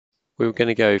We're going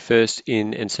to go first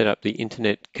in and set up the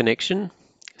internet connection.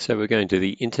 So we're going to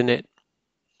the internet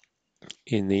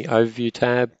in the overview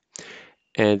tab,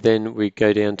 and then we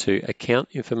go down to account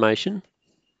information.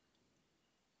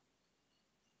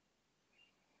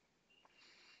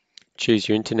 Choose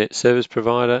your internet service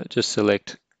provider, just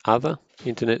select other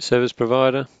internet service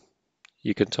provider.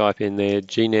 You can type in there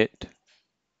GNET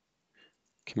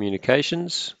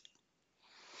Communications.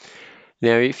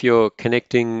 Now if you're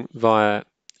connecting via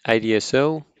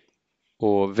ADSL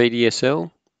or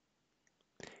VDSL,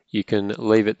 you can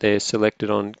leave it there selected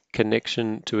on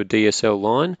connection to a DSL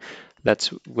line. That's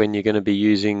when you're going to be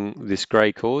using this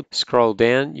grey cord. Scroll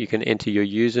down, you can enter your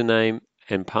username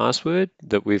and password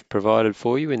that we've provided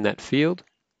for you in that field.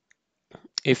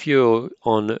 If you're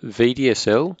on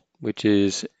VDSL, which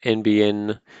is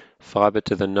NBN fiber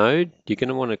to the node, you're going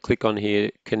to want to click on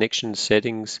here, connection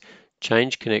settings,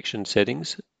 change connection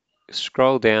settings,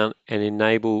 scroll down and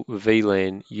enable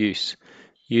VLAN use.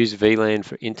 Use VLAN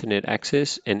for internet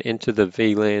access and enter the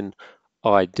VLAN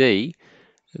ID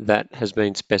that has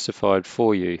been specified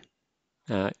for you.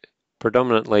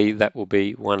 Predominantly that will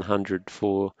be 100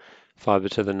 for fiber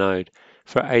to the node.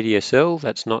 For ADSL,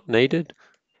 that's not needed.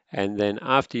 And then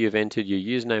after you've entered your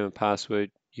username and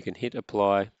password, you can hit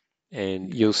apply,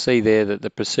 and you'll see there that the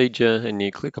procedure, and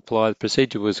you click apply, the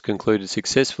procedure was concluded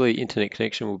successfully. Internet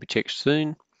connection will be checked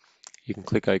soon. You can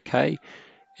click OK,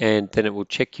 and then it will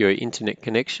check your internet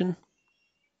connection.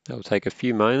 That will take a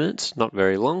few moments, not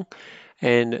very long.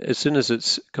 And as soon as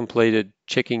it's completed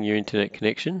checking your internet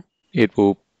connection, it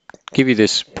will give you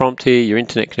this prompt here, your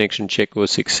internet connection check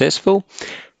was successful,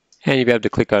 and you'll be able to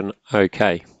click on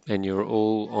OK, and you're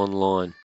all online.